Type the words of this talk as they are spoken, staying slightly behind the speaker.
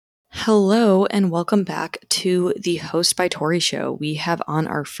Hello and welcome back to the Host by Tori show. We have on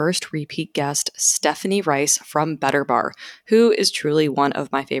our first repeat guest, Stephanie Rice from Better Bar, who is truly one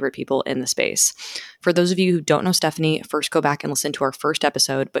of my favorite people in the space. For those of you who don't know Stephanie, first go back and listen to our first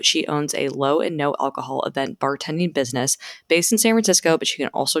episode, but she owns a low and no alcohol event bartending business based in San Francisco, but she can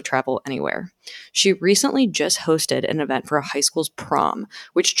also travel anywhere. She recently just hosted an event for a high school's prom,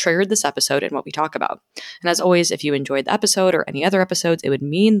 which triggered this episode and what we talk about. And as always, if you enjoyed the episode or any other episodes, it would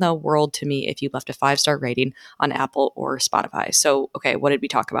mean the world to me if you left a 5-star rating on Apple or Spotify. So, okay, what did we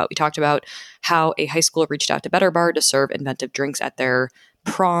talk about? We talked about how a high school reached out to Better Bar to serve inventive drinks at their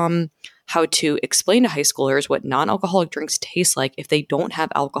prom, how to explain to high schoolers what non-alcoholic drinks taste like if they don't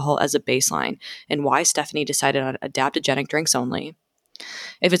have alcohol as a baseline, and why Stephanie decided on adaptogenic drinks only.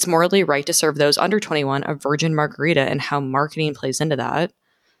 If it's morally right to serve those under 21 a virgin margarita and how marketing plays into that.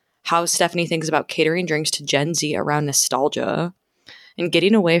 How Stephanie thinks about catering drinks to Gen Z around nostalgia, and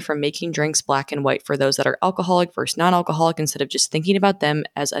getting away from making drinks black and white for those that are alcoholic versus non-alcoholic instead of just thinking about them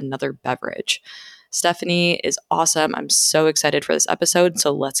as another beverage. Stephanie is awesome. I'm so excited for this episode,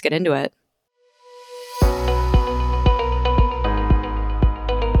 so let's get into it.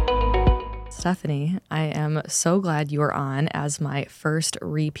 Stephanie, I am so glad you are on as my first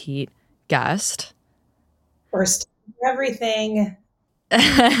repeat guest. First, everything.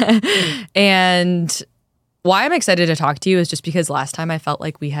 And why I'm excited to talk to you is just because last time I felt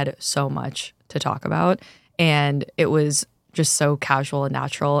like we had so much to talk about and it was just so casual and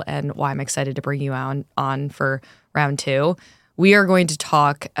natural, and why I'm excited to bring you on for round 2. We are going to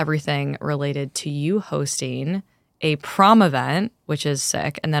talk everything related to you hosting a prom event, which is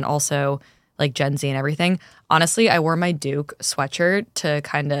sick, and then also like Gen Z and everything. Honestly, I wore my Duke sweatshirt to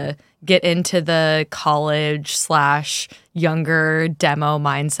kind of get into the college/younger demo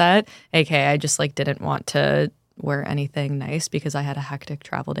mindset. AKA, I just like didn't want to wear anything nice because I had a hectic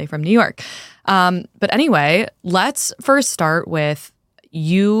travel day from New York. But anyway, let's first start with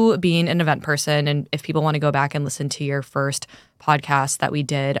you being an event person. And if people want to go back and listen to your first podcast that we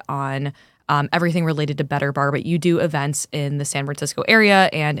did on everything related to Better Bar, but you do events in the San Francisco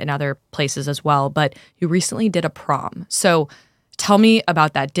area and in other places as well. But you recently did a prom. So tell me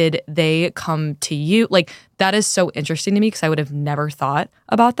about that. Did they come to you? Like, that is so interesting to me because I would have never thought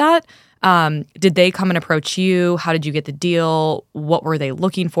about that. Did they come and approach you? How did you get the deal? What were they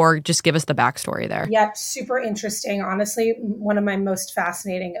looking for? Just give us the backstory there. Yep, super interesting. Honestly, one of my most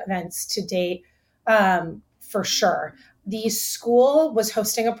fascinating events to date, for sure. The school was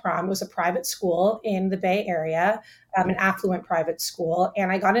hosting a prom. It was a private school in the Bay Area, an affluent private school.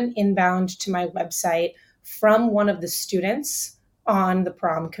 And I got an inbound to my website from one of the students on the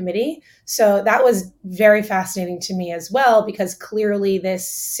prom committee. So that was very fascinating to me as well, because clearly this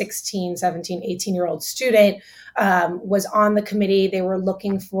 16, 17, 18-year-old student was on the committee. They were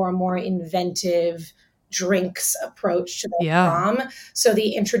looking for a more inventive drinks approach to the prom. So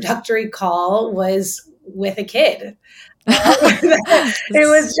the introductory call was with a kid. It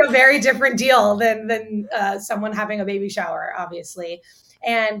was a very different deal than someone having a baby shower, obviously.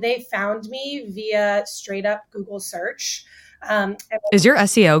 And they found me via straight up Google search. Is your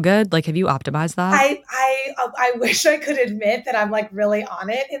SEO good? Like, have you optimized that? I wish I could admit that I'm like really on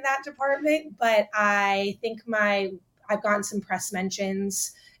it in that department, but I think I've gotten some press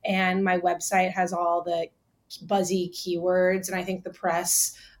mentions, and my website has all the buzzy keywords, and I think the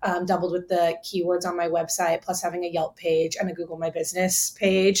press doubled with the keywords on my website, plus having a Yelp page and a Google My Business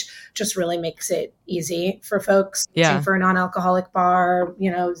page just really makes it easy for folks searching for a non-alcoholic bar,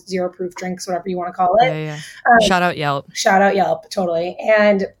 zero proof drinks, whatever you want to call it. Shout out Yelp. Shout out Yelp, totally.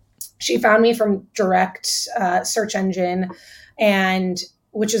 And she found me from direct search engine, and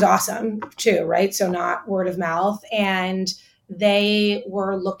which is awesome too, right? So not word of mouth. And they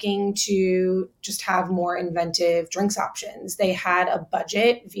were looking to just have more inventive drinks options. They had a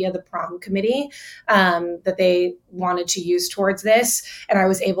budget via the prom committee that they wanted to use towards this. And I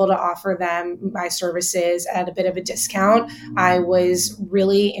was able to offer them my services at a bit of a discount. I was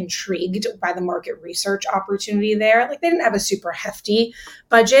really intrigued by the market research opportunity there. Like, they didn't have a super hefty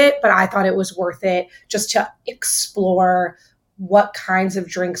budget, but I thought it was worth it just to explore what kinds of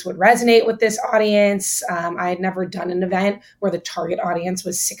drinks would resonate with this audience. I had never done an event where the target audience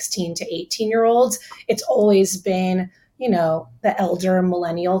was 16 to 18-year-olds. It's always been, the elder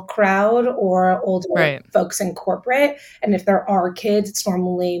millennial crowd or older folks in corporate. And if there are kids, it's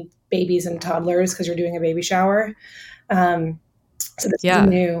normally babies and toddlers because you're doing a baby shower. So this is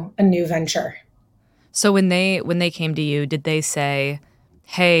a new venture. So when they came to you, did they say,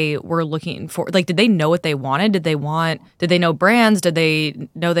 hey, we're looking for, like, did they know what they wanted? Did they know brands? Did they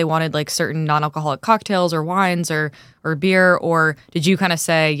know they wanted like certain non-alcoholic cocktails or wines or beer? Or did you kind of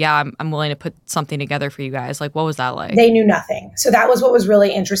say, yeah, I'm willing to put something together for you guys? Like, what was that like? They knew nothing. So that was what was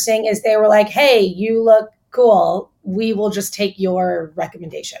really interesting is they were like, hey, you look cool. We will just take your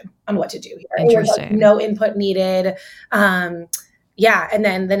recommendation on what to do here. Interesting. It was like no input needed. Yeah. And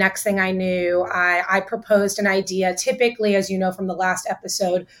then the next thing I knew, I proposed an idea. Typically, as you know from the last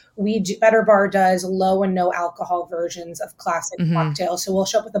episode, Better Bar does low and no alcohol versions of classic cocktails. So we'll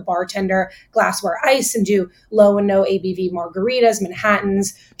show up with a bartender, glassware ice, and do low and no ABV margaritas,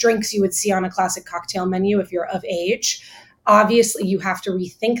 Manhattans, drinks you would see on a classic cocktail menu if you're of age. Obviously, you have to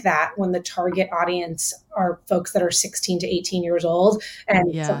rethink that when the target audience are folks that are 16 to 18 years old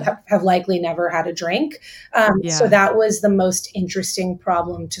and have likely never had a drink. So that was the most interesting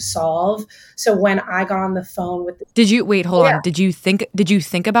problem to solve. So when I got on the phone with hold on. Did you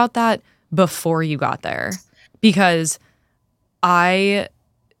think about that before you got there? Because I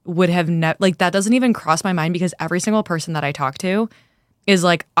would have never, like, that doesn't even cross my mind, because every single person that I talk to is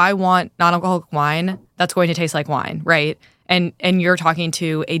like, I want non-alcoholic wine that's going to taste like wine, right? And you're talking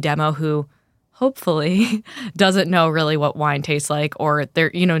to a demo who hopefully doesn't know really what wine tastes like, or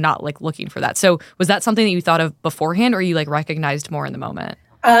they're, not like looking for that. So was that something that you thought of beforehand, or you like recognized more in the moment?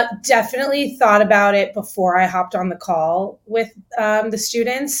 Definitely thought about it before I hopped on the call with the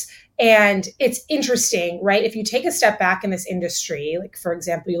students. And it's interesting, right? If you take a step back in this industry, like, for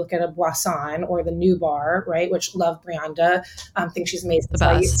example, you look at a Boisson or the New Bar, right? Which love Brianda. Think she's amazing.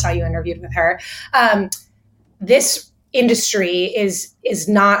 Saw you interviewed with her. This industry is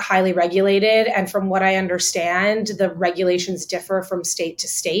not highly regulated. And from what I understand, the regulations differ from state to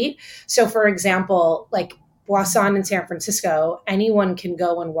state. So for example, like Boisson in San Francisco, anyone can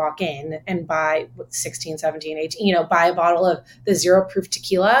go and walk in and buy 16, 17, 18, buy a bottle of the zero proof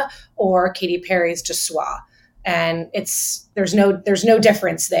tequila or Katy Perry's De Soir. And there's no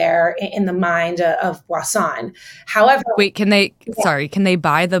difference there in the mind of Boisson. However, wait, can they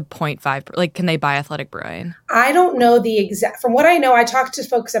buy the 0.5? Like, can they buy Athletic Brewing? I don't know the exact. From what I know, I talked to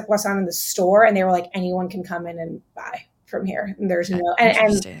folks at Boisson in the store, and they were like, anyone can come in and buy from here. And there's no,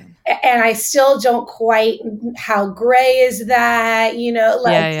 and I still don't quite. How gray is that?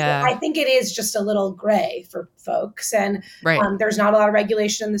 I think it is just a little gray for folks, and there's not a lot of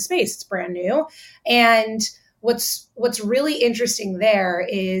regulation in the space. It's brand new, and what's really interesting there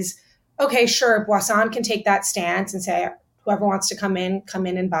is, okay, sure, Boisson can take that stance and say, whoever wants to come in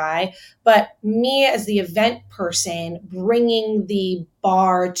and buy. But me as the event person bringing the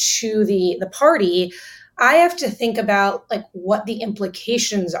bar to the party, I have to think about like what the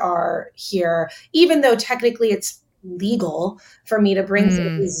implications are here, even though technically it's legal for me to bring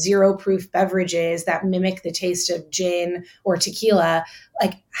these zero proof beverages that mimic the taste of gin or tequila.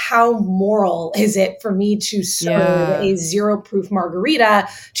 Like, how moral is it for me to serve a zero proof margarita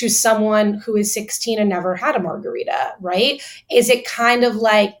to someone who is 16 and never had a margarita, right? Is it kind of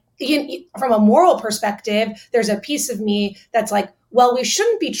like, from a moral perspective, there's a piece of me that's like, well, we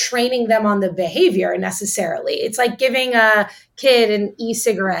shouldn't be training them on the behavior necessarily. It's like giving a kid an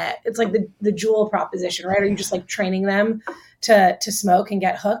e-cigarette. It's like the Juul proposition, right? Are you just like training them to smoke and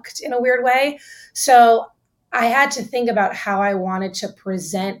get hooked in a weird way? So I had to think about how I wanted to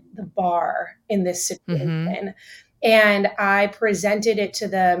present the bar in this situation. And I presented it to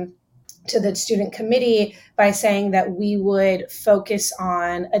the student committee by saying that we would focus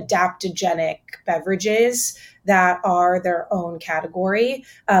on adaptogenic beverages that are their own category.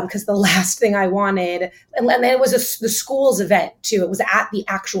 Because the last thing I wanted, and it was the school's event too. It was at the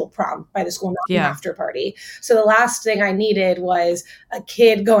actual prom by the school, not an after party. So the last thing I needed was a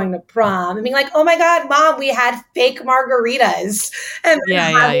kid going to prom and being like, "Oh my God, Mom, we had fake margaritas." And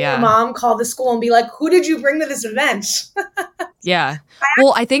having mom call the school and be like, "Who did you bring to this event?"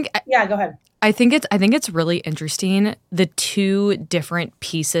 Well, I think. Go ahead. I think it's really interesting, the two different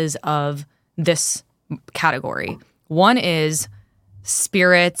pieces of this category. One is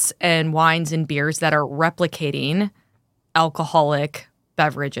spirits and wines and beers that are replicating alcoholic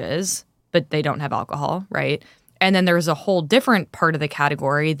beverages, but they don't have alcohol, right? And then there's a whole different part of the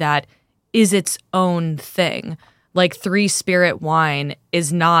category that is its own thing. Like 3 Spirit wine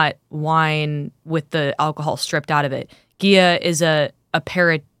is not wine with the alcohol stripped out of it. Gia is a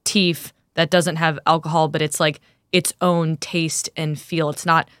aperitif that doesn't have alcohol, but it's like its own taste and feel. It's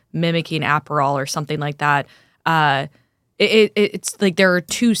not mimicking Aperol or something like that. It's like there are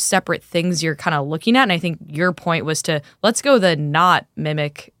two separate things you're kind of looking at. And I think your point was to let's go the not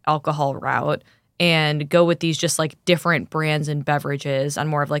mimic alcohol route and go with these just like different brands and beverages on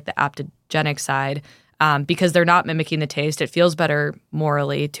more of like the aptogenic side. because they're not mimicking the taste. It feels better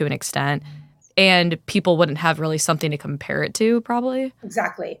morally to an extent. And people wouldn't have really something to compare it to, probably.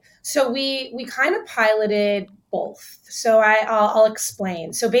 Exactly. So we kind of piloted both. So I'll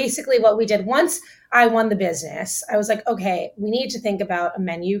explain. So basically, what we did once I won the business, I was like, okay, we need to think about a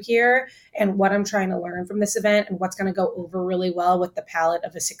menu here and what I'm trying to learn from this event and what's going to go over really well with the palate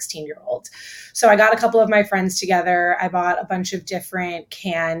of a 16-year-old. So I got a couple of my friends together. I bought a bunch of different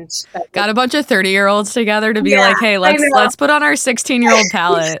canned. Got a bunch of 30-year-olds together to be like, hey, let's put on our 16-year-old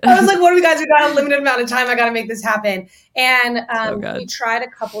palate. I was like, what do we guys? We got a limited amount of time. I got to make this happen. And we tried a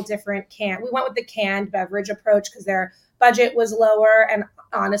couple different we went with the canned beverage approach because their budget was lower. And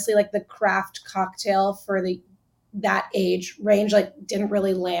honestly, like the craft cocktail for that age range, like didn't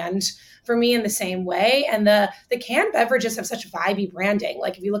really land for me in the same way. And the canned beverages have such vibey branding.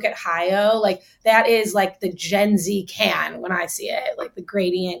 Like if you look at Hi-O, like that is like the Gen Z can when I see it, like the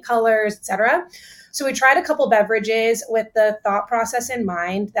gradient colors, etc. So we tried a couple beverages with the thought process in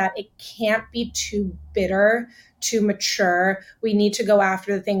mind that it can't be too bitter, too mature. We need to go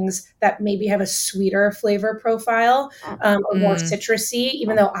after the things that maybe have a sweeter flavor profile, or more citrusy,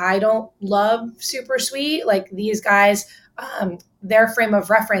 even though I don't love super sweet. Like these guys, their frame of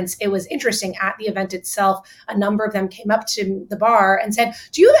reference, it was interesting at the event itself. A number of them came up to the bar and said,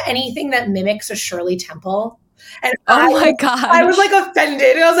 do you have anything that mimics a Shirley Temple? And my God, I was like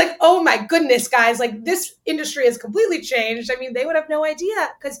offended. And I was like, oh my goodness, guys, like this industry has completely changed. I mean, they would have no idea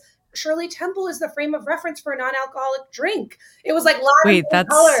because Shirley Temple is the frame of reference for a non-alcoholic drink. It was like lime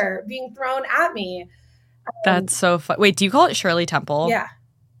color being thrown at me. That's so fun. Wait, do you call it Shirley Temple? Yeah.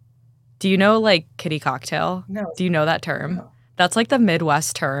 Do you know like kitty cocktail? No. Do you know that term? No. That's like the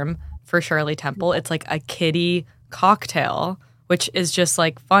Midwest term for Shirley Temple. It's like a kitty cocktail, which is just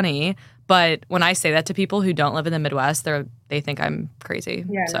like funny. But when I say that to people who don't live in the Midwest, they think I'm crazy.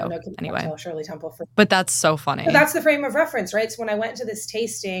 Yeah, so no anyway, Shirley Temple. But that's so funny. So that's the frame of reference, right? So when I went to this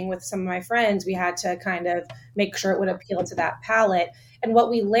tasting with some of my friends, we had to kind of make sure it would appeal to that palate. And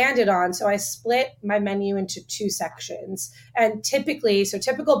what we landed on, so I split my menu into two sections. And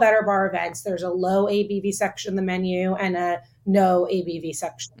typical Better Bar events, there's a low ABV section of the menu and a no ABV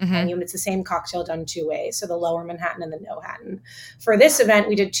section of the menu. And it's the same cocktail done two ways. So the lower Manhattan and the no Manhattan. For this event,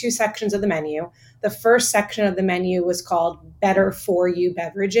 we did two sections of the menu. The first section of the menu was called Better For You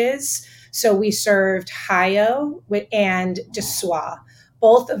Beverages. So we served Hi-O and Dessoir,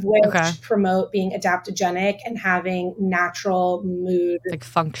 both of which promote being adaptogenic and having natural mood like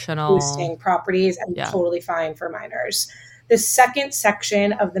functional boosting properties and totally fine for minors. The second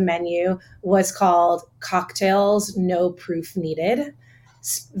section of the menu was called Cocktails No Proof Needed.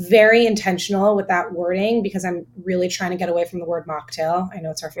 It's very intentional with that wording because I'm really trying to get away from the word mocktail. I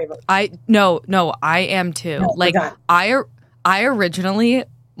know it's our favorite. I am too. No, like I originally,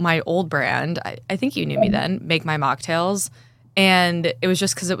 my old brand, I think you knew me then, Make My Mocktails. And it was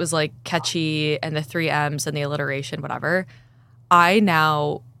just because it was like catchy and the 3 M's and the alliteration, whatever. I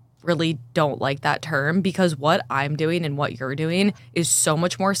now really don't like that term because what I'm doing and what you're doing is so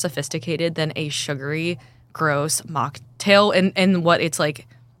much more sophisticated than a sugary, gross mocktail and what its like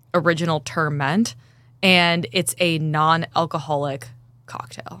original term meant. And it's a non-alcoholic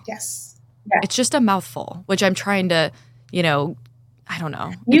cocktail. Yes. It's just a mouthful, which I'm trying to, I don't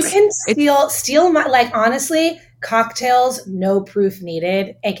know. You can steal my, like, honestly, cocktails, no proof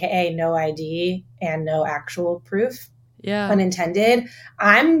needed, AKA no ID and no actual proof. Yeah. Unintended.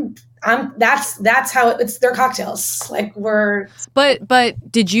 That's how it's their cocktails. Like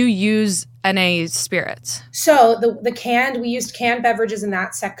But did you use NA spirits? So we used canned beverages in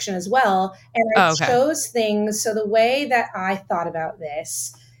that section as well. And I chose things. So the way that I thought about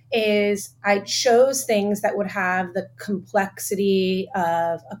this is I chose things that would have the complexity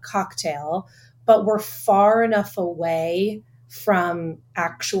of a cocktail, but were far enough away from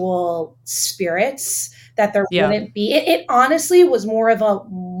actual spirits that there wouldn't be. It honestly was more of a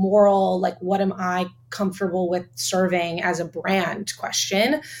moral, like, what am I comfortable with serving as a brand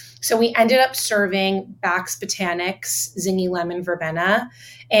question. So we ended up serving Bax Botanics Zingy Lemon Verbena.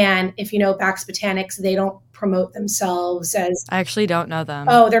 And if you know Bax Botanics, they don't promote themselves as... I actually don't know them.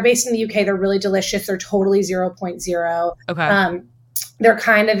 Oh, they're based in the UK. They're really delicious. They're totally 0.0. Okay. They're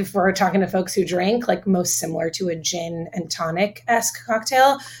kind of, if we're talking to folks who drink, like most similar to a gin and tonic-esque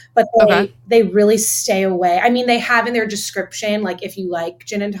cocktail, but they really stay away. I mean, they have in their description, like, if you like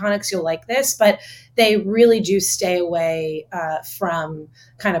gin and tonics, you'll like this, but they really do stay away from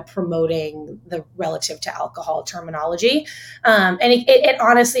kind of promoting the relative to alcohol terminology. And it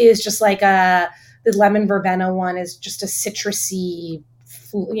honestly is just like the lemon verbena one is just a citrusy,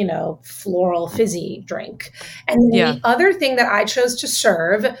 floral fizzy drink. And Yeah. the other thing that I chose to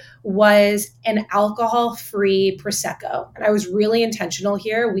serve was an alcohol-free Prosecco. And I was really intentional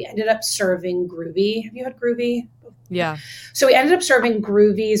here. We ended up serving Groovy. Have you had Groovy? Yeah. So we ended up serving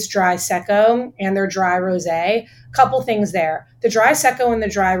Groovy's dry Secco and their dry rosé. Couple things there. The dry Secco and the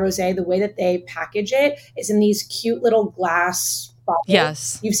dry rosé, the way that they package it is in these cute little glass bottles.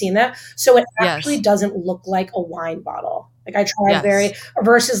 Yes. You've seen that? So it actually Yes. doesn't look like a wine bottle. Like I tried Yes.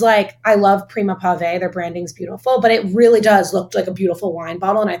 versus like, I love Prima Pave. Their branding's beautiful, but it really does look like a beautiful wine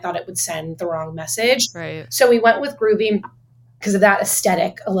bottle. And I thought it would send the wrong message. Right. So we went with Groovy because of that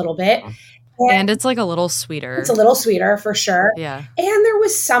aesthetic a little bit. And it's like a little sweeter. It's a little sweeter for sure. Yeah. And there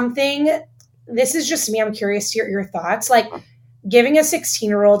was something, this is just me, I'm curious to hear your thoughts. Like giving a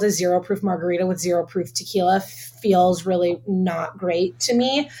 16-year-old a zero proof margarita with zero proof tequila feels really not great to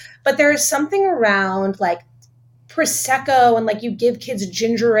me. But there's something around like Prosecco and like you give kids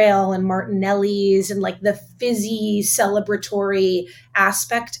ginger ale and Martinelli's and like the fizzy celebratory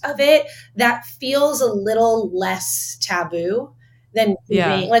aspect of it that feels a little less taboo than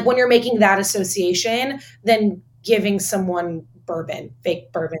giving, like when you're making that association, than giving someone bourbon,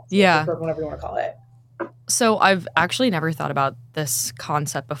 fake bourbon, bourbon, whatever you want to call it. So I've actually never thought about this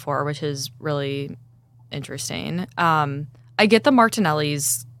concept before, which is really interesting. I get the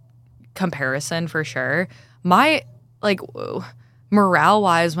Martinelli's comparison for sure. My, like,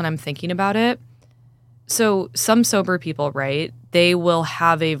 morale-wise, when I'm thinking about it, so some sober people, right, they will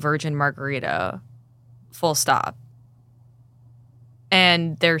have a virgin margarita, full stop.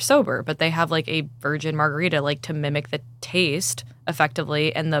 And they're sober, but they have like a virgin margarita, like to mimic the taste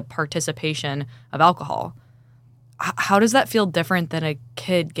effectively and the participation of alcohol. How does that feel different than a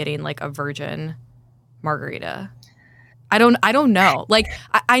kid getting like a virgin margarita? I don't know. Like,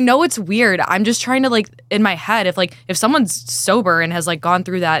 I know it's weird. I'm just trying to like in my head, if someone's sober and has like gone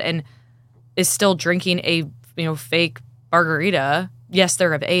through that and is still drinking a, fake margarita, yes,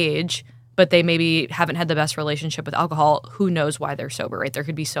 they're of age, but they maybe haven't had the best relationship with alcohol. Who knows why they're sober, right? There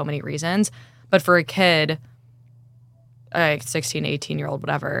could be so many reasons. But for a kid, like 16, 18-year-old,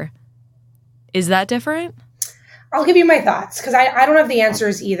 whatever, is that different? I'll give you my thoughts because I don't have the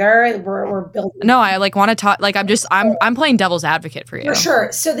answers either. We're building. No, I like want to talk. Like I'm playing devil's advocate for you. For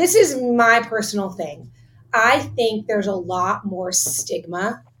sure. So this is my personal thing. I think there's a lot more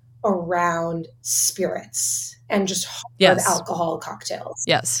stigma around spirits and just hard alcohol cocktails.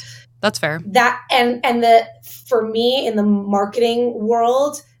 Yes, that's fair. That and for me in the marketing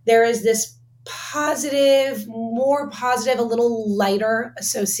world, there is this more positive, a little lighter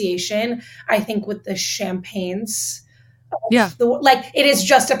association, I think, with the champagnes. Yeah. It is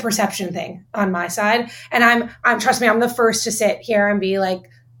just a perception thing on my side. And I'm trust me, I'm the first to sit here and be like,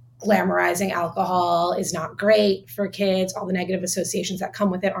 glamorizing alcohol is not great for kids. All the negative associations that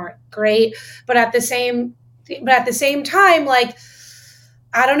come with it aren't great. But at the same time, like,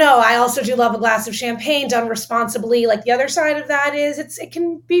 I don't know. I also do love a glass of champagne done responsibly. Like the other side of that is it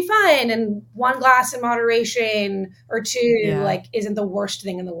can be fun, and one glass in moderation or two like isn't the worst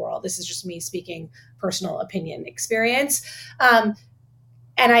thing in the world. This is just me speaking personal opinion experience. And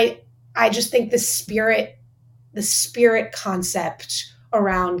I just think the spirit concept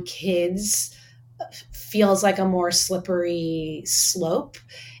around kids feels like a more slippery slope.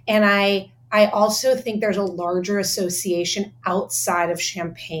 And I also think there's a larger association outside of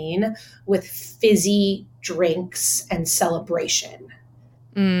champagne with fizzy drinks and celebration.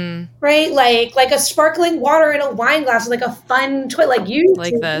 Right? Like a sparkling water in a wine glass, like a fun twist, like you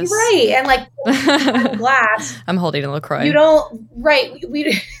like this. Right. And like glass. I'm holding a LaCroix. You don't, right.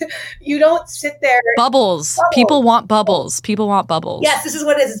 You don't sit there. Bubbles. People want bubbles. People want bubbles. Yes, this is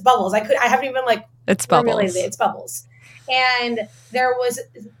what it is. It's bubbles. I haven't even like. It's bubbles. It's bubbles. And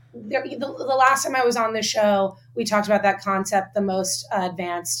the last time I was on the show, we talked about that concept, the most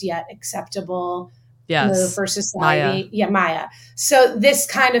advanced yet acceptable move for society. Maya. So this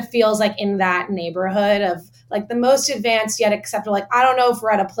kind of feels like in that neighborhood of like the most advanced yet acceptable. Like, I don't know if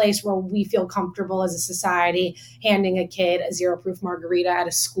we're at a place where we feel comfortable as a society handing a kid a zero proof margarita at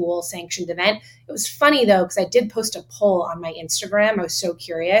a school sanctioned event. It was funny though, because I did post a poll on my Instagram. I was so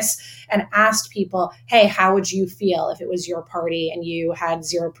curious and asked people, hey, how would you feel if it was your party and you had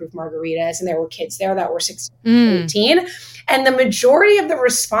zero proof margaritas and there were kids there that were 16, 18? And the majority of the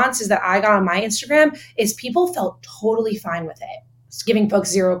responses that I got on my Instagram is people felt totally fine with it. Giving folks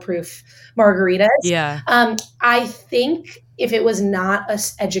zero proof margaritas. Yeah. I think if it was not a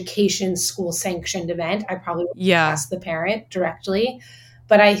education school sanctioned event, I probably would ask the parent directly.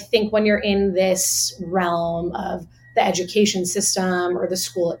 But I think when you're in this realm of the education system or the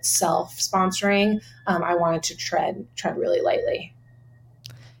school itself sponsoring, I wanted to tread really lightly.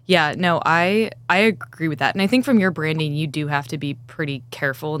 Yeah, no, I agree with that. And I think from your branding, you do have to be pretty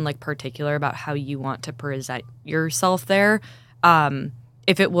careful and like particular about how you want to present yourself there.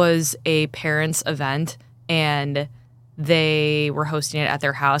 If it was a parents' event and they were hosting it at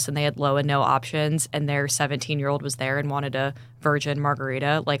their house and they had low and no options and their 17-year-old was there and wanted a virgin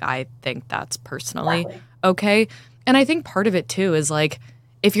margarita, like I think that's personally Exactly. okay. And I think part of it too is like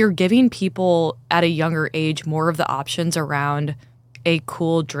if you're giving people at a younger age more of the options around a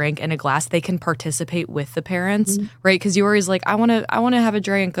cool drink and a glass, they can participate with the parents, right? Because you always like, I want to have a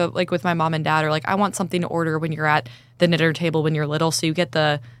drink of, like with my mom and dad, or like I want something to order when you're at the dinner table when you're little, so you get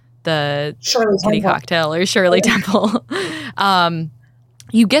the Shirley kitty Temple. cocktail or Shirley Temple.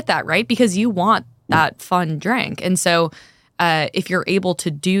 You get that, right? Because you want that fun drink, and so if you're able to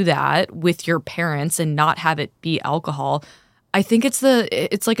do that with your parents and not have it be alcohol, I think it's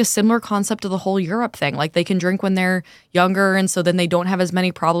like a similar concept to the whole Europe thing. Like they can drink when they're younger, and so then they don't have as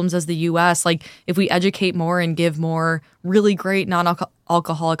many problems as the US. Like if we educate more and give more really great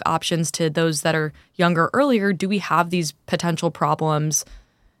non-alcoholic options to those that are younger earlier, do we have these potential problems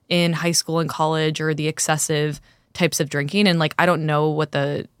in high school and college or the excessive types of drinking? And like I don't know what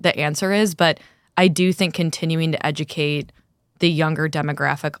the answer is, but I do think continuing to educate the younger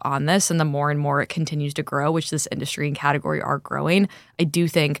demographic on this, and the more and more it continues to grow, which this industry and category are growing, I do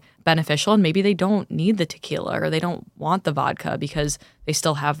think beneficial. And maybe they don't need the tequila or they don't want the vodka because they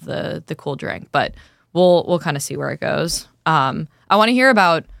still have the cool drink. But we'll kind of see where it goes. I want to hear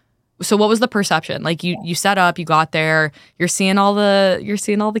about. So what was the perception? Like you set up, you got there, you're seeing all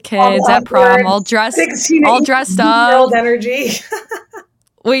the kids at prom, all dressed up. Old energy.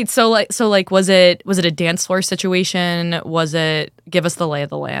 Wait, so was it a dance floor situation? Was it, give us the lay of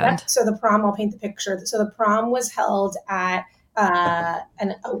the land? So the prom, I'll paint the picture. So the prom was held at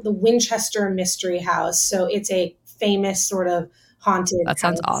the Winchester Mystery House. So it's a famous sort of haunted. That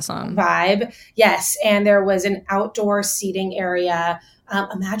sounds awesome. Vibe. Yes, and there was an outdoor seating area.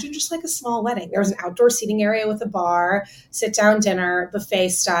 Imagine just like a small wedding. There was an outdoor seating area with a bar, sit-down dinner, buffet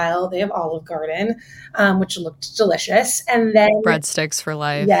style. They have Olive Garden, which looked delicious. And then breadsticks for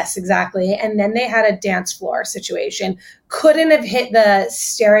life. Yes, exactly. And then they had a dance floor situation. Couldn't have hit the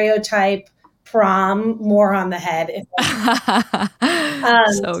stereotype prom more on the head.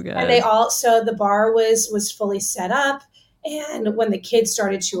 So good. And so the bar was fully set up. And when the kids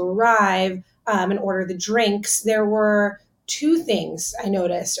started to arrive and order the drinks, there were two things I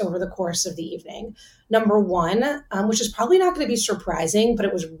noticed over the course of the evening. Number one, which is probably not going to be surprising, but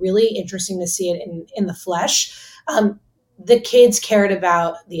it was really interesting to see it in the flesh. The kids cared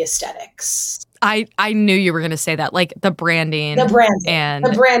about the aesthetics. I knew you were going to say that, like the branding, and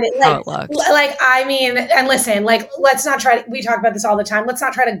the branding, how it looked. Like, I mean, and listen, like, let's not try to, we talk about this all the time. Let's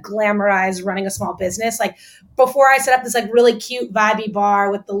not try to glamorize running a small business. Like before I set up this like really cute vibey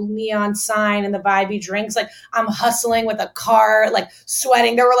bar with the neon sign and the vibey drinks, like I'm hustling with a cart, like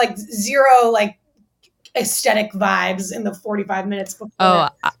sweating. There were like zero, like, aesthetic vibes in the 45 minutes before. Oh,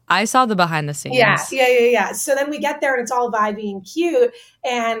 I saw the behind the scenes. Yeah. So then we get there and it's all vibey and cute.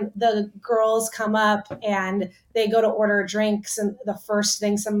 And the girls come up and they go to order drinks. And the first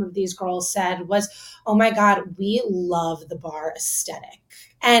thing some of these girls said was, "Oh my God, we love the bar aesthetic."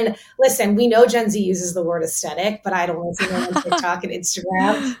 And listen, we know Gen Z uses the word aesthetic, but I don't listen to it on TikTok and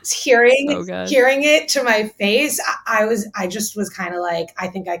Instagram. Hearing it to my face, I just was kind of like, I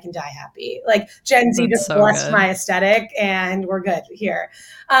think I can die happy. Like Gen Z just blessed my aesthetic and we're good here.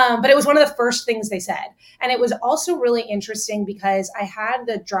 But it was one of the first things they said. And it was also really interesting because I had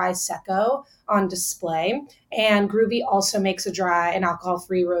the dry Secco on display, and Groovy also makes an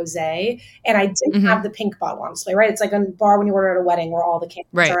alcohol-free rosé, and I didn't have the pink bottle on display, right? It's like a bar when you order at a wedding where all the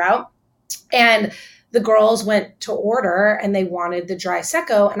candles are out. And the girls went to order and they wanted the dry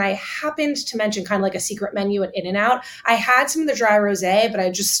Secco, and I happened to mention kind of like a secret menu at In-N-Out. I had some of the dry rosé, but I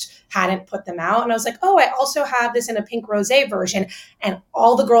just hadn't put them out. And I was like, oh, I also have this in a pink rosé version. And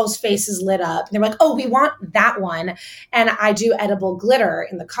all the girls' faces lit up. And they're like, oh, we want that one. And I do edible glitter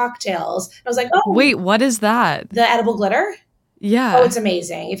in the cocktails. And I was like, oh. Wait, what is that? The edible glitter? Yeah. Oh, it's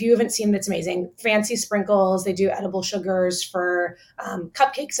amazing. If you haven't seen it, it's amazing. Fancy sprinkles. They do edible sugars for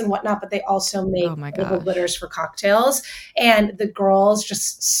cupcakes and whatnot, but they also make edible glitters for cocktails. And the girls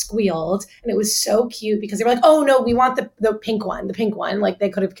just squealed. And it was so cute because they were like, oh, no, we want the pink one. Like they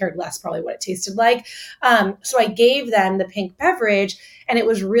could have cared less probably what it tasted like. So I gave them the pink beverage. And it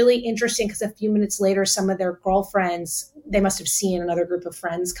was really interesting because a few minutes later, some of their girlfriends, they must have seen another group of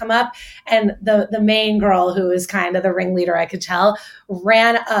friends come up. And the main girl, who is kind of the ringleader, I could tell,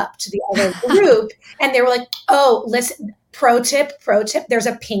 ran up to the other group. And they were like, oh, listen, Pro tip, there's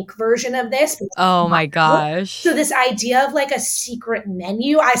a pink version of this. Oh my gosh. So this idea of like a secret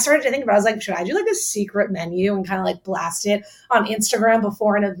menu, I started to think about, I was like, should I do like a secret menu and kind of like blast it on Instagram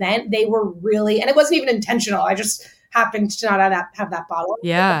before an event? They were really, and it wasn't even intentional. I just happened to not have that bottle.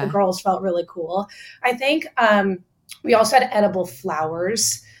 Yeah. The girls felt really cool. I think we also had edible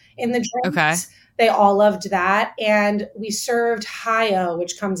flowers in the drinks. Okay. They all loved that. And we served Hi-O,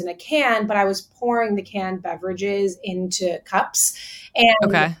 which comes in a can, but I was pouring the canned beverages into cups.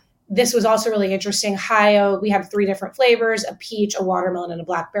 And this was also really interesting. Hi-O, we have 3 different flavors, a peach, a watermelon, and a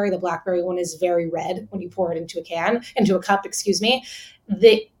blackberry. The blackberry one is very red when you pour it into a cup, excuse me.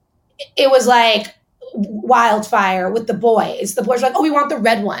 It was like wildfire with the boys. The boys were like, oh, we want the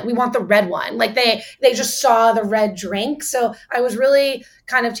red one. We want the red one. Like they just saw the red drink. So I was really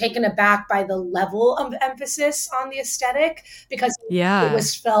kind of taken aback by the level of emphasis on the aesthetic, because it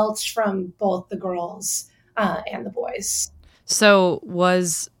was felt from both the girls and the boys. So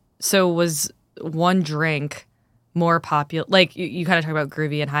was one drink more popular? Like you kind of talk about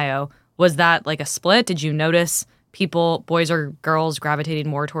Groovy and Hi-O. Was that like a split? Did you notice people, boys or girls, gravitating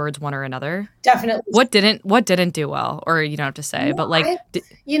more towards one or another? Definitely. What didn't do well? Or you don't have to say, but like,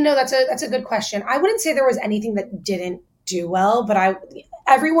 that's a good question. I wouldn't say there was anything that didn't do well, but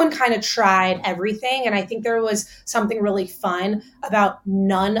everyone kind of tried everything. And I think there was something really fun about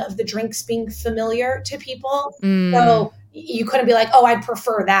none of the drinks being familiar to people. So you couldn't be like, oh, I'd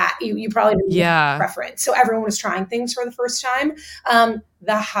prefer that. You probably didn't have a preference. So everyone was trying things for the first time.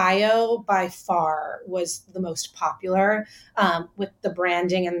 The Hi-O by far was the most popular, with the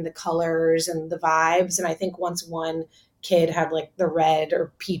branding and the colors and the vibes. And I think once one kid had like the red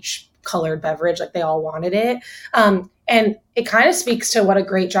or peach colored beverage, like they all wanted it. And it kind of speaks to what a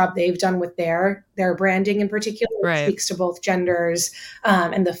great job they've done with their branding in particular. It speaks to both genders,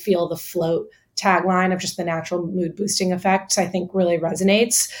 and the feel the float tagline of just the natural mood boosting effects, I think really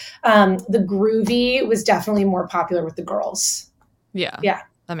resonates. The Groovy was definitely more popular with the girls. Yeah.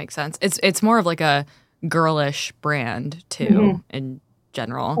 That makes sense. It's more of like a girlish brand too, in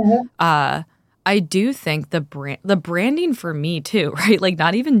general. I do think the branding for me too, right? Like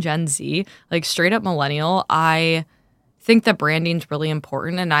not even Gen Z, like straight up millennial. I think the branding's really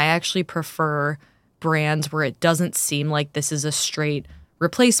important, and I actually prefer brands where it doesn't seem like this is a straight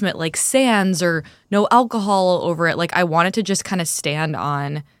replacement, like Sans or no alcohol over it. Like I want it to just kind of stand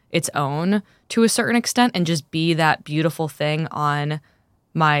on its own to a certain extent and just be that beautiful thing on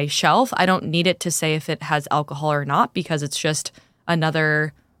my shelf. I don't need it to say if it has alcohol or not, because it's just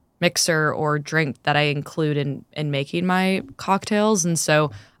another mixer or drink that I include in making my cocktails. And so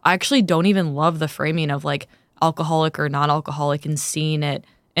I actually don't even love the framing of like alcoholic or non-alcoholic and seeing it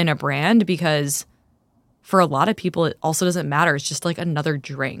in a brand, because for a lot of people, it also doesn't matter. It's just like another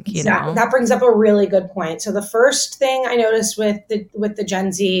drink, you know? That brings up a really good point. So the first thing I noticed with the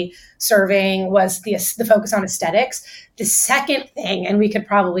Gen Z serving was the focus on aesthetics. The second thing, and we could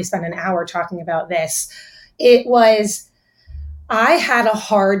probably spend an hour talking about this, I had a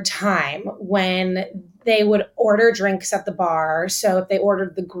hard time when they would order drinks at the bar. So if they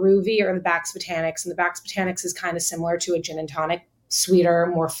ordered the Groovy or the Bax Botanics, and the Bax Botanics is kind of similar to a gin and tonic, sweeter,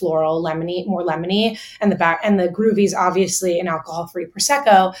 more floral, more lemony, and the Groovy's obviously an alcohol-free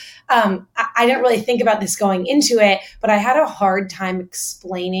Prosecco. I didn't really think about this going into it, but I had a hard time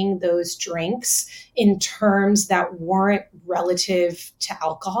explaining those drinks in terms that weren't relative to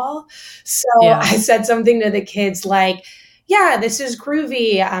alcohol. So I said something to the kids like, yeah, this is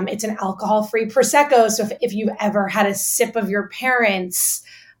Groovy. It's an alcohol-free Prosecco. So if you've ever had a sip of your parents',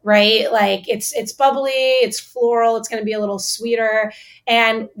 right? Like it's bubbly, it's floral, it's going to be a little sweeter.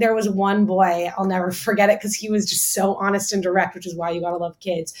 And there was one boy, I'll never forget it, because he was just so honest and direct, which is why you got to love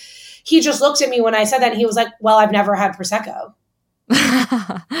kids. He just looked at me when I said that, and he was like, well, I've never had Prosecco.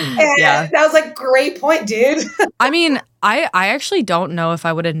 That was like, great point, dude. I mean, I actually don't know if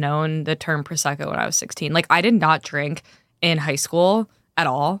I would have known the term Prosecco when I was 16. Like I did not drink in high school at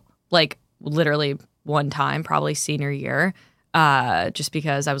all. Like literally one time, probably senior year. Just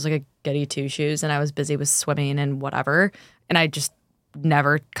because I was like a goody two shoes and I was busy with swimming and whatever. And I just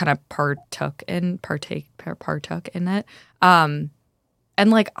never kind of partook in it. And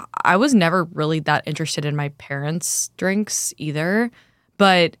like, I was never really that interested in my parents' drinks either,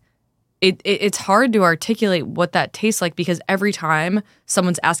 but it's hard to articulate what that tastes like, because every time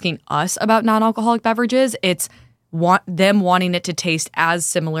someone's asking us about non-alcoholic beverages, it's them wanting it to taste as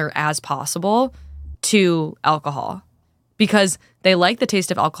similar as possible to alcohol. Because they like the taste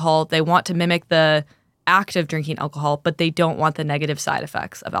of alcohol, they want to mimic the act of drinking alcohol, but they don't want the negative side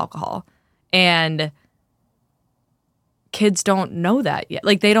effects of alcohol. And kids don't know that yet.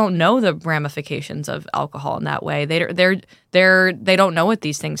 Like they don't know the ramifications of alcohol in that way. They don't know what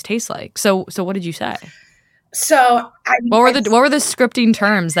these things taste like. So what did you say? So what were the scripting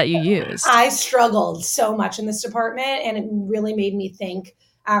terms that you used? I struggled so much in this department, and it really made me think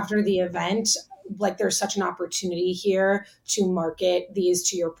after the event, like there's such an opportunity here to market these,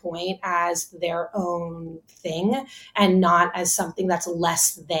 to your point, as their own thing and not as something that's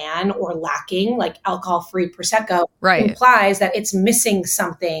less than or lacking. Like alcohol-free Prosecco implies that it's missing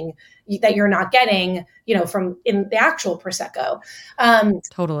something that you're not getting, from in the actual Prosecco.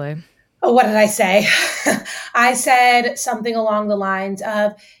 Totally. Oh, what did I say? I said something along the lines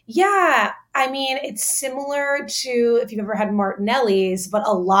of, yeah, I mean, it's similar to if you've ever had Martinelli's, but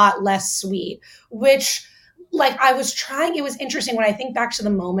a lot less sweet, which like I was trying, it was interesting when I think back to the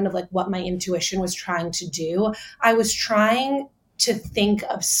moment of like what my intuition was trying to do. I was trying to think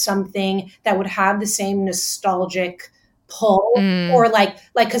of something that would have the same nostalgic pull or like,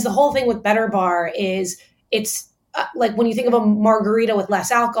 cause the whole thing with Better Bar is it's, like when you think of a margarita with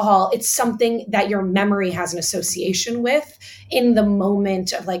less alcohol, it's something that your memory has an association with in the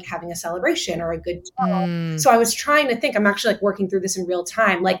moment of like having a celebration or a good time. So I was trying to think, I'm actually like working through this in real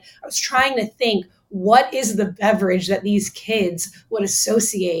time. Like I was trying to think, what is the beverage that these kids would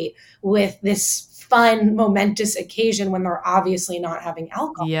associate with this fun, momentous occasion when they're obviously not having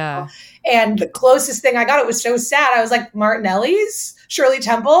alcohol? Yeah. And the closest thing I got, it was so sad. I was like, Martinelli's, Shirley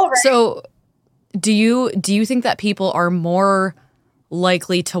Temple. Right? So do you think that people are more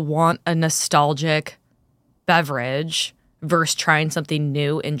likely to want a nostalgic beverage versus trying something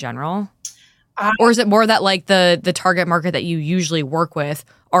new in general? Or is it more that like the target market that you usually work with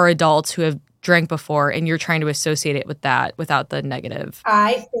are adults who have drank before and you're trying to associate it with that without the negative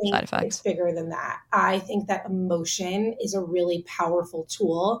I think side effects? It's bigger than that. I think that emotion is a really powerful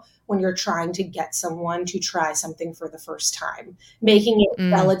tool when you're trying to get someone to try something for the first time, making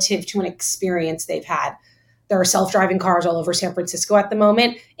it relative to an experience they've had. There are self-driving cars all over San Francisco at the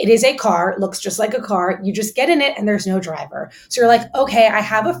moment. It is a car, it looks just like a car. You just get in it and there's no driver. So you're like, okay, I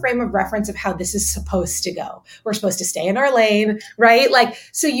have a frame of reference of how this is supposed to go. We're supposed to stay in our lane, right? Like,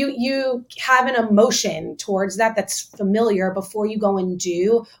 so you have an emotion towards that that's familiar before you go and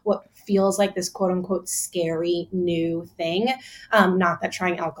do what feels like this quote unquote scary new thing. Not that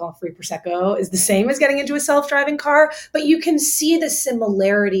trying alcohol-free Prosecco is the same as getting into a self-driving car, but you can see the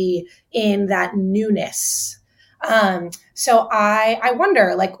similarity in that newness. So I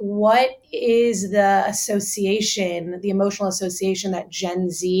wonder, like, what is the association, the emotional association that Gen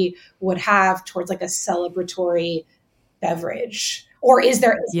Z would have towards like a celebratory beverage? Or is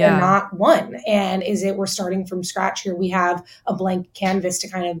there not one? And is it we're starting from scratch here? We have a blank canvas to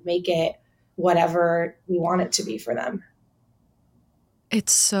kind of make it whatever we want it to be for them.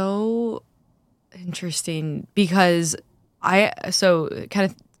 It's so interesting because so kind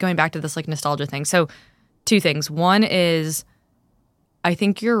of going back to this like nostalgia thing. So two things. One is I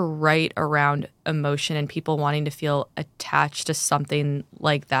think you're right around emotion and people wanting to feel attached to something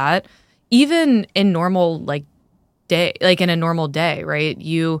like that. Even in normal like day, like in a normal day, right?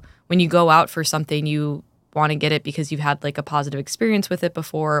 When you go out for something, you want to get it because you've had like a positive experience with it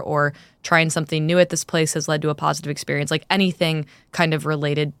before, or trying something new at this place has led to a positive experience, like anything kind of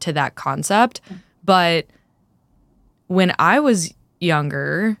related to that concept. But when I was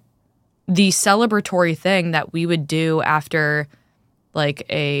younger, the celebratory thing that we would do after like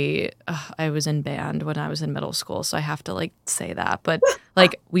I was in band when I was in middle school, so I have to like say that, but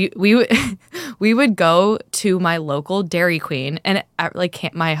like we would go to my local Dairy Queen, and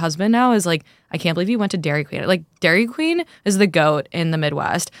like my husband now is like, I can't believe you went to Dairy Queen. Like Dairy Queen is the GOAT in the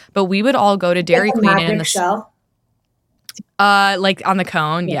Midwest, but we would all go to Dairy Queen and in the shell. Like on the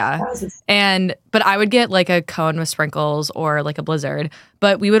cone, yeah. But I would get like a cone with sprinkles or like a Blizzard.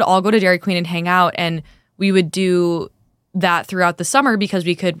 But we would all go to Dairy Queen and hang out, and we would do that throughout the summer because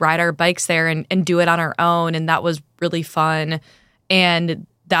we could ride our bikes there and do it on our own, and that was really fun. And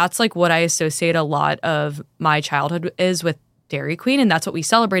that's like what I associate a lot of my childhood is with Dairy Queen, and that's what we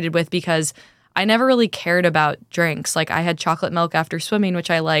celebrated with because I never really cared about drinks. Like I had chocolate milk after swimming, which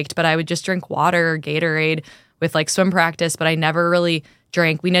I liked, but I would just drink water or Gatorade with like swim practice, but I never really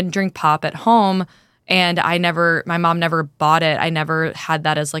drank. We didn't drink pop at home, and my mom never bought it. I never had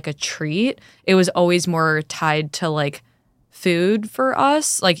that as like a treat. It was always more tied to like food for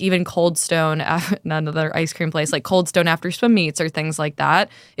us, like even Cold Stone, another ice cream place, like Cold Stone after swim meets or things like that.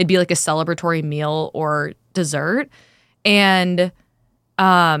 It'd be like a celebratory meal or dessert. And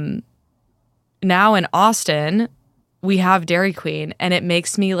now in Austin, we have Dairy Queen, and it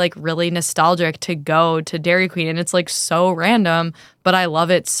makes me like really nostalgic to go to Dairy Queen. And it's like so random, but I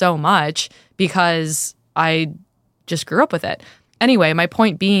love it so much because I just grew up with it. Anyway, my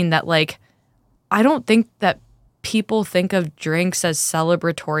point being that like, I don't think that people think of drinks as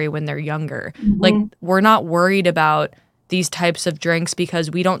celebratory when they're younger. Mm-hmm. Like, we're not worried about these types of drinks because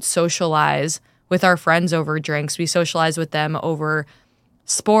we don't socialize with our friends over drinks. We socialize with them over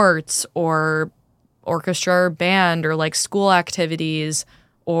sports or orchestra or band or like school activities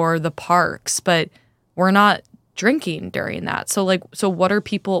or the parks, but we're not drinking during that. So like, so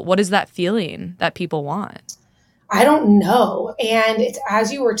what is that feeling that people want? I don't know. And it's,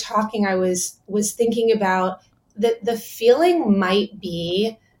 as you were talking, I was thinking about the feeling might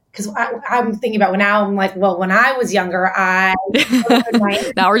be, because I'm thinking about now, I'm like, well, when I was younger, now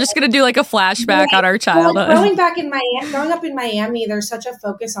we're just going to do like a flashback on our childhood. Well, growing up in Miami, there's such a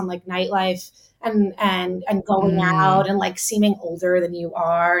focus on like nightlife and going out and like seeming older than you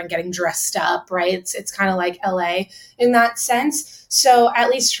are and getting dressed up, right? It's kind of like LA in that sense. So at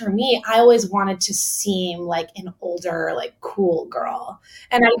least for me, I always wanted to seem like an older, like cool girl.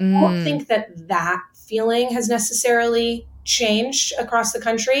 And I don't think that feeling has necessarily changed across the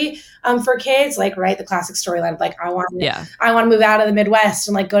country for kids. Like, right, the classic storyline of like, I want to move out of the Midwest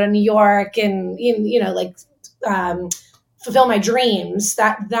and like go to New York and, like fulfill my dreams.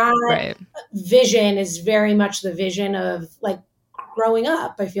 That right. vision is very much the vision of like growing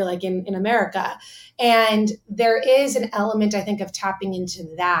up, I feel like in America. And there is an element, I think, of tapping into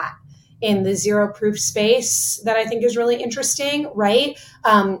that in the zero proof space that I think is really interesting, right?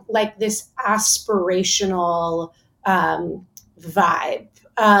 Like this aspirational vibe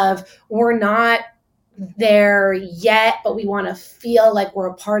of we're not there yet, but we want to feel like we're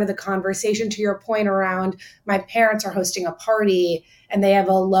a part of the conversation. To your point around my parents are hosting a party and they have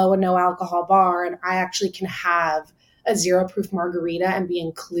a low and no alcohol bar, and I actually can have a zero proof margarita and be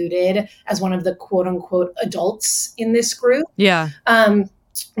included as one of the quote unquote adults in this group. Yeah.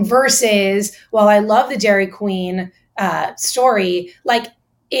 Versus, well, I love the Dairy Queen story. Like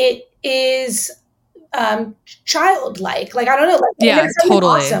it is childlike. Like, I don't know. Like, there's something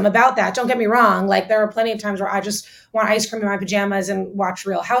totally awesome about that. Don't get me wrong. Like, there are plenty of times where I just want ice cream in my pajamas and watch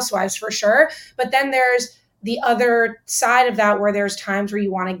Real Housewives for sure. But then there's the other side of that where there's times where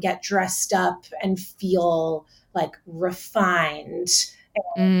you want to get dressed up and feel like refined.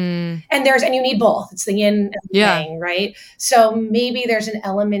 And you need both. It's the yin and the yang, right? So maybe there's an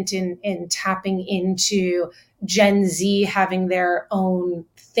element in tapping into Gen Z having their own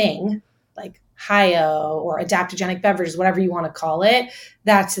thing, like Hyo or adaptogenic beverages, whatever you want to call it.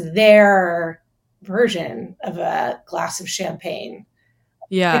 That's their version of a glass of champagne.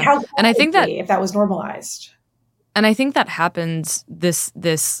 Yeah. Like, how and I think that if that was normalized. And I think that happens, this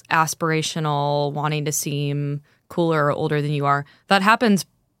aspirational wanting to seem cooler or older than you are, that happens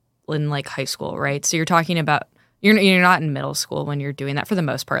in like high school, right? So you're talking about, you're not in middle school when you're doing that for the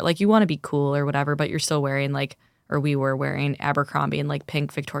most part. Like, you want to be cool or whatever, but you're still wearing like, or we were wearing Abercrombie and like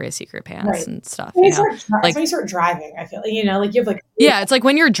pink Victoria's Secret pants and stuff. When you start driving, I feel like, like you have like. Yeah, it's like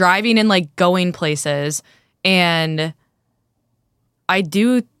when you're driving and like going places. And I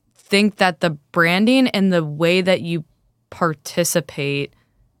do think that the branding and the way that you participate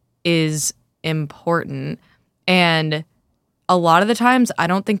is important. And a lot of the times, I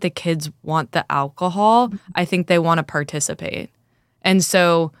don't think the kids want the alcohol. I think they want to participate. And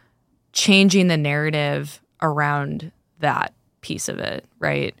so changing the narrative around that piece of it,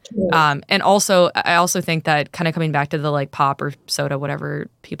 right? Yeah. And also, I also think that, kind of coming back to the like pop or soda, whatever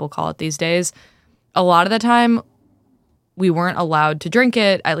people call it these days, a lot of the time we weren't allowed to drink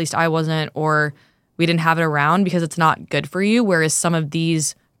it, at least I wasn't, or we didn't have it around because it's not good for you. Whereas some of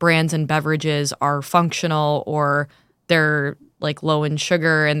these brands and beverages are functional, or they're like low in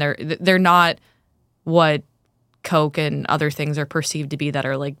sugar, and they're not what Coke and other things are perceived to be, that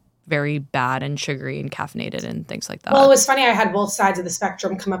are like very bad and sugary and caffeinated and things like that. Well, it was funny. I had both sides of the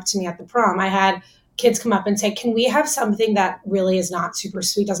spectrum come up to me at the prom. I had kids come up and say, can we have something that really is not super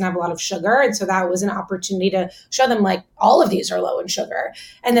sweet, doesn't have a lot of sugar? And so that was an opportunity to show them like all of these are low in sugar.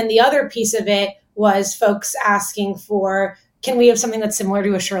 And then the other piece of it was folks asking for, can we have something that's similar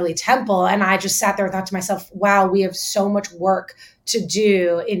to a Shirley Temple? And I just sat there and thought to myself, wow, we have so much work to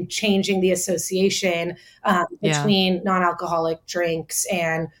do in changing the association between non-alcoholic drinks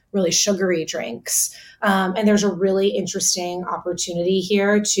and really sugary drinks. And there's a really interesting opportunity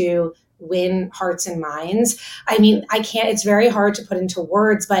here to win hearts and minds. I mean, it's very hard to put into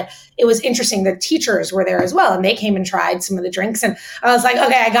words, but it was interesting. The teachers were there as well, and they came and tried some of the drinks. And I was like,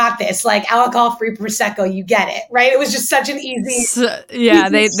 okay, I got this. Like, alcohol-free Prosecco, you get it, right? It was just such an easy.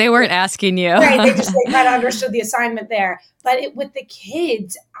 They weren't asking you. Right, they kind of understood the assignment there. But with the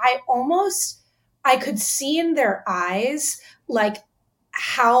kids, I could see in their eyes, like,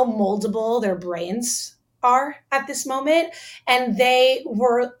 how moldable their brains are at this moment. And they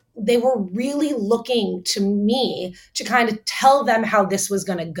were really looking to me to kind of tell them how this was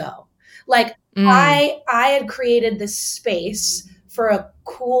going to go. Like I had created this space for a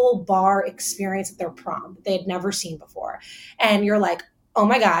cool bar experience at their prom that they had never seen before. And you're like, oh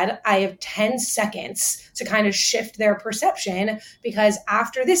my God, I have 10 seconds to kind of shift their perception, because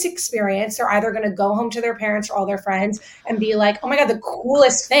after this experience, they're either going to go home to their parents or all their friends and be like, oh my God, the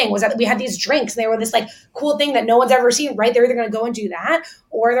coolest thing was that we had these drinks and they were this like cool thing that no one's ever seen, right? They're either going to go and do that,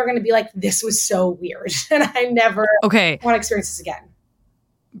 or they're going to be like, this was so weird. And I never want to experience this again.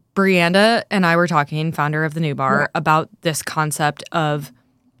 Brianda and I were talking, founder of the New Bar, about this concept of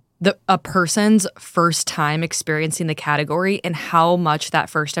a person's first time experiencing the category and how much that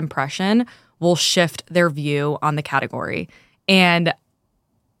first impression will shift their view on the category. And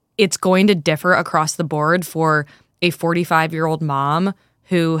it's going to differ across the board for a 45-year-old mom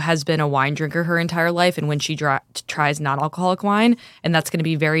who has been a wine drinker her entire life and when she tries non-alcoholic wine. And that's going to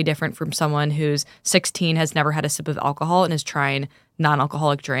be very different from someone who's 16, has never had a sip of alcohol and is trying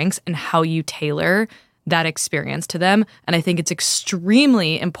non-alcoholic drinks, and how you tailor that experience to them. And I think it's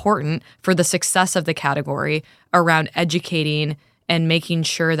extremely important for the success of the category around educating and making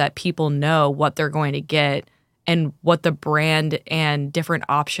sure that people know what they're going to get and what the brand and different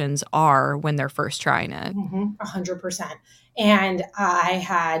options are when they're first trying it. 100%. And I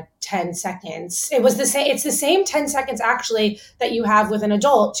had 10 seconds. It's the same 10 seconds actually that you have with an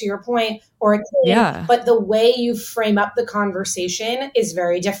adult, to your point, or a kid. Yeah. But the way you frame up the conversation is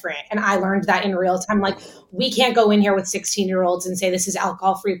very different. And I learned that in real time. Like, we can't go in here with 16-year-olds and say this is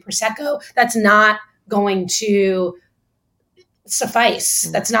alcohol-free Prosecco. That's not going to suffice.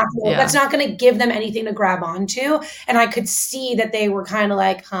 That's not going to give them anything to grab onto. And I could see that they were kind of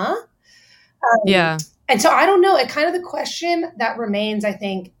like, huh? And so I don't know. It kind of, the question that remains, I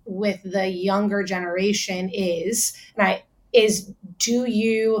think, with the younger generation is do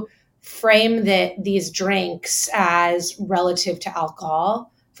you frame these drinks as relative to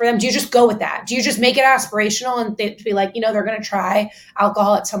alcohol for them? Do you just go with that? Do you just make it aspirational and be like, they're going to try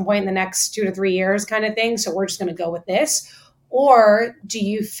alcohol at some point in the next 2 to 3 years kind of thing, so we're just going to go with this? Or do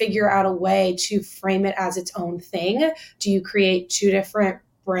you figure out a way to frame it as its own thing? Do you create two different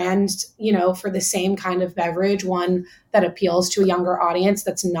brands, for the same kind of beverage, one that appeals to a younger audience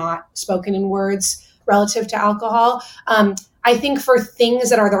that's not spoken in words relative to alcohol? I think for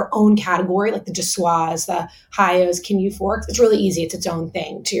things that are their own category, like the Dessois, the Hayos, Can Forks, it's really easy. It's its own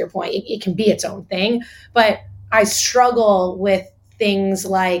thing. To your point, it can be its own thing. But I struggle with things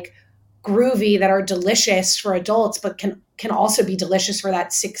like Groovy that are delicious for adults, but can also be delicious for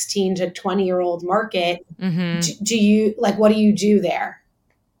that 16 to 20-year-old market. Mm-hmm. Do you, like, what do you do there?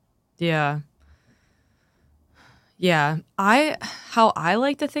 Yeah. How I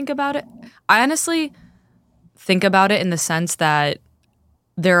like to think about it, I honestly think about it in the sense that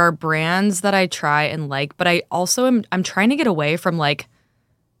there are brands that I try and like, but I also I'm trying to get away from like,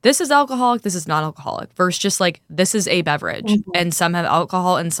 this is alcoholic, this is non-alcoholic, versus just like, this is a beverage, and some have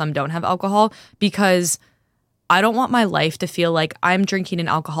alcohol and some don't have alcohol, because I don't want my life to feel like I'm drinking an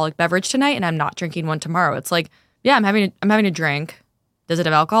alcoholic beverage tonight and I'm not drinking one tomorrow. It's like, yeah, I'm having a drink. Does it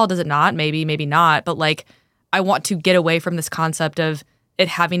have alcohol? Does it not? Maybe, maybe not. But like, I want to get away from this concept of it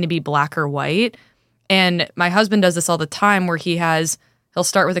having to be black or white. And my husband does this all the time, where he'll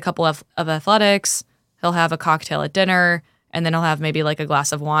start with a couple of athletics, he'll have a cocktail at dinner, and then he'll have maybe like a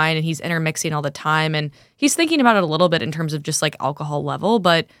glass of wine, and he's intermixing all the time. And he's thinking about it a little bit in terms of just like alcohol level.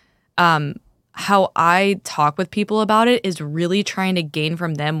 But how I talk with people about it is really trying to gain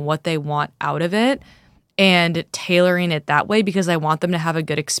from them what they want out of it and tailoring it that way, because I want them to have a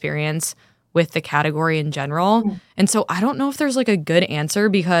good experience with the category in general. And so I don't know if there's like a good answer,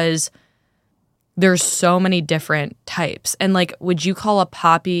 because there's so many different types. And like, would you call a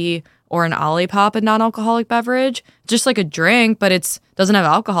Poppy or an Olipop a non-alcoholic beverage? Just like a drink, but it doesn't have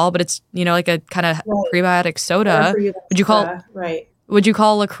alcohol, but it's, like a kind of prebiotic soda. Would you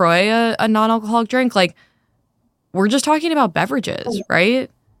call LaCroix a non-alcoholic drink? Like, we're just talking about beverages, right?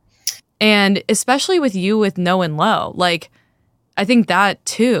 And especially with no and low, like, I think that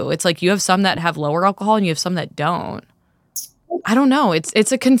too, it's like you have some that have lower alcohol and you have some that don't. I don't know.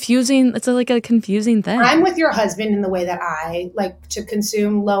 It's a confusing thing. I'm with your husband in the way that I like to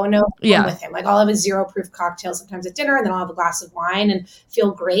consume low and no. I'm with him. Like, I'll have a 0 proof cocktail sometimes at dinner, and then I'll have a glass of wine and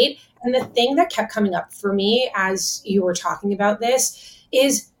feel great. And the thing that kept coming up for me as you were talking about this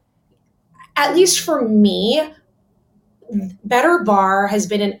is, at least for me, Better Bar has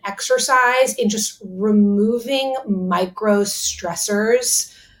been an exercise in just removing micro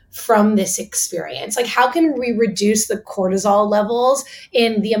stressors from this experience? Like, how can we reduce the cortisol levels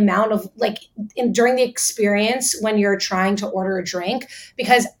in the amount of during the experience when you're trying to order a drink?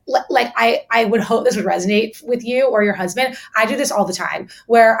 Because like I would hope this would resonate with you or your husband. I do this all the time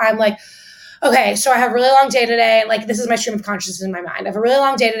where I'm like, okay, so I have a really long day today. Like, this is my stream of consciousness in my mind. I have a really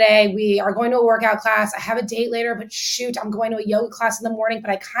long day today. We are going to a workout class. I have a date later, but shoot, I'm going to a yoga class in the morning,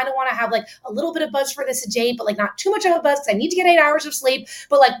 but I kind of want to have like a little bit of buzz for this date, but like not too much of a buzz because I need to get 8 hours of sleep.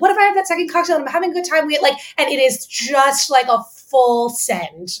 But like, what if I have that second cocktail and I'm having a good time? And it is just like a full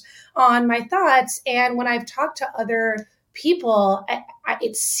send on my thoughts. And when I've talked to other people,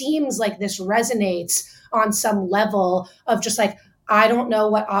 it seems like this resonates on some level of just like, I don't know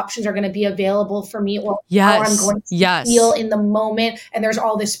what options are going to be available for me or how I'm going to feel in the moment. And there's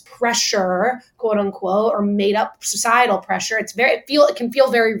all this pressure, quote unquote, or made up societal pressure. It can feel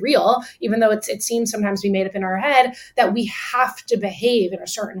very real, even though it seems sometimes to be made up in our head, that we have to behave in a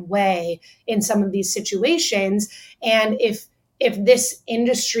certain way in some of these situations. And if this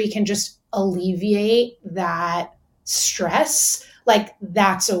industry can just alleviate that stress, like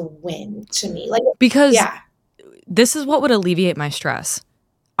that's a win to me. This is what would alleviate my stress.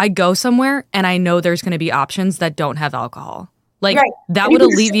 I go somewhere and I know there's going to be options that don't have alcohol. That would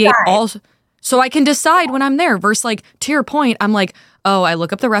alleviate all. So I can decide when I'm there versus like, to your point, I'm like, oh, I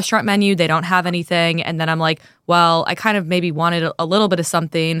look up the restaurant menu. They don't have anything. And then I'm like, well, I kind of maybe wanted a little bit of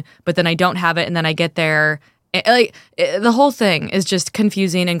something, but then I don't have it. And then I get there. The whole thing is just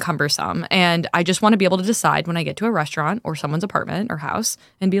confusing and cumbersome. And I just want to be able to decide when I get to a restaurant or someone's apartment or house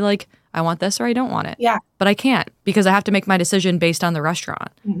and be like, I want this or I don't want it. Yeah. But I can't because I have to make my decision based on the restaurant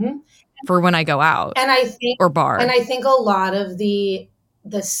for when I go out or bar. And I think a lot of the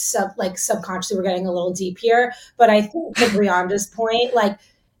subconsciously, we're getting a little deep here, but I think to Brianda's point, like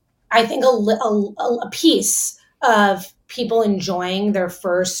I think a piece of people enjoying their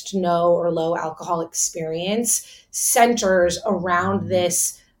first no or low alcohol experience centers around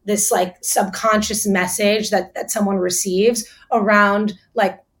this like subconscious message that someone receives around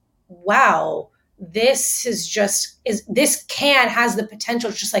like, wow, this has the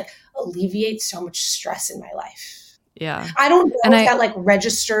potential to just like alleviate so much stress in my life. Yeah. I don't know if that like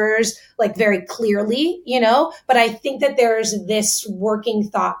registers like very clearly, but I think that there's this working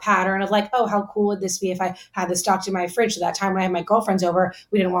thought pattern of like, oh, how cool would this be if I had this stocked in my fridge? So that time when I had my girlfriends over,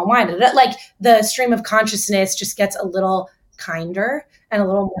 we didn't want wine. Like the stream of consciousness just gets a little kinder and a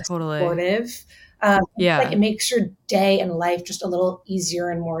little more supportive. Like it makes your day and life just a little easier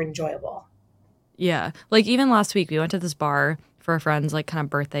and more enjoyable. Yeah. Like even last week we went to this bar for a friend's like kind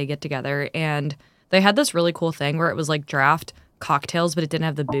of birthday get together, and they had this really cool thing where it was like draft cocktails, but it didn't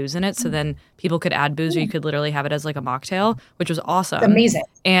have the booze in it. So then people could add booze or you could literally have it as like a mocktail, which was awesome. It's amazing.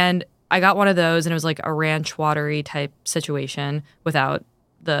 And I got one of those and it was like a ranch watery type situation without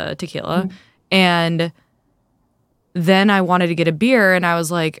the tequila. And then I wanted to get a beer and I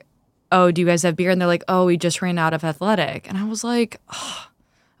was like, oh, do you guys have beer? And they're like, oh, we just ran out of Athletic. And I was like,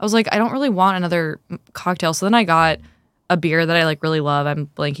 I don't really want another cocktail. So then I got a beer that I like really love. I'm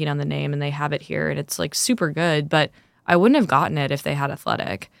blanking on the name and they have it here and it's like super good, but I wouldn't have gotten it if they had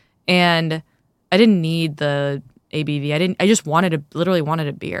Athletic. And I didn't need the ABV. I just literally wanted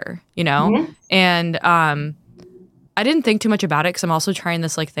a beer, And I didn't think too much about it because I'm also trying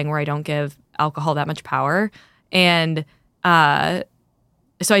this like thing where I don't give alcohol that much power. And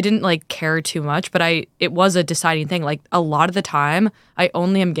so I didn't like care too much, but it was a deciding thing. Like a lot of the time I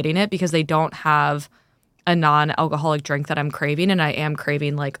only am getting it because they don't have a non-alcoholic drink that I'm craving, and I am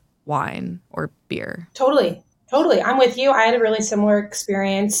craving like wine or beer. Totally. I'm with you. I had a really similar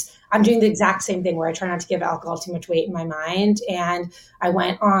experience. I'm doing the exact same thing where I try not to give alcohol too much weight in my mind. And I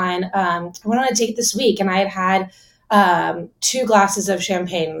went on a date this week and I had 2 glasses of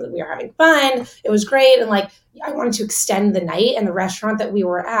champagne. We were having fun. It was great. And like, I wanted to extend the night, and the restaurant that we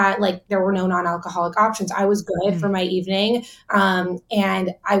were at, like there were no non-alcoholic options. I was good for my evening.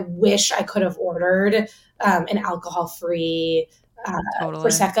 And I wish I could have ordered an alcohol-free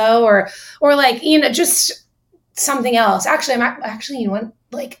Prosecco or like, just something else. Actually,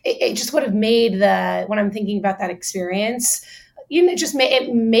 like it just would have made when I'm thinking about that experience,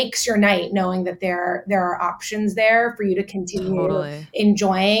 it makes your night knowing that there are options there for you to continue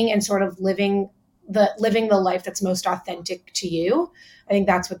enjoying and sort of living the life that's most authentic to you. I think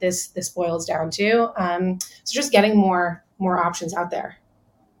that's what this boils down to. So just getting more options out there.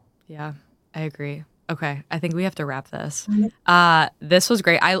 Yeah, I agree. Okay, I think we have to wrap this. This was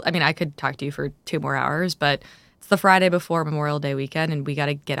great. I mean, I could talk to you for 2 more hours, but it's the Friday before Memorial Day weekend, and we got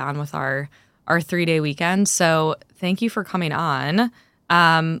to get on with our 3-day weekend. So thank you for coming on.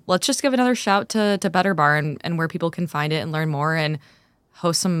 Let's just give another shout to Better Bar and where people can find it and learn more. And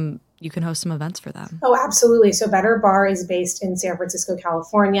you can host some events for them. Oh, absolutely. So Better Bar is based in San Francisco,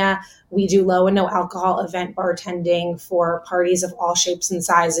 California. We do low and no alcohol event bartending for parties of all shapes and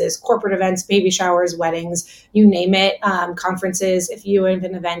sizes, corporate events, baby showers, weddings, you name it, conferences. If you have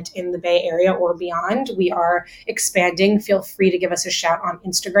an event in the Bay Area or beyond, we are expanding. Feel free to give us a shout on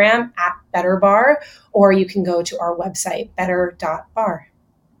Instagram at Better Bar, or you can go to our website, better.bar.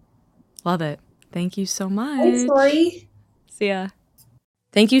 Love it. Thank you so much. Thanks, Lori. See ya.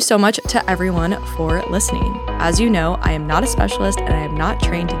 Thank you so much to everyone for listening. As you know, I am not a specialist and I am not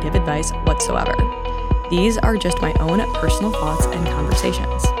trained to give advice whatsoever. These are just my own personal thoughts and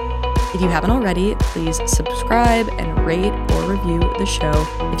conversations. If you haven't already, please subscribe and rate or review the show.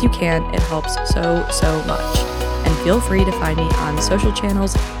 If you can, it helps so much. And feel free to find me on social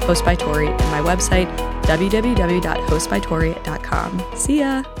channels, Host by Tori, and my website, www.hostbytori.com. See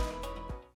ya!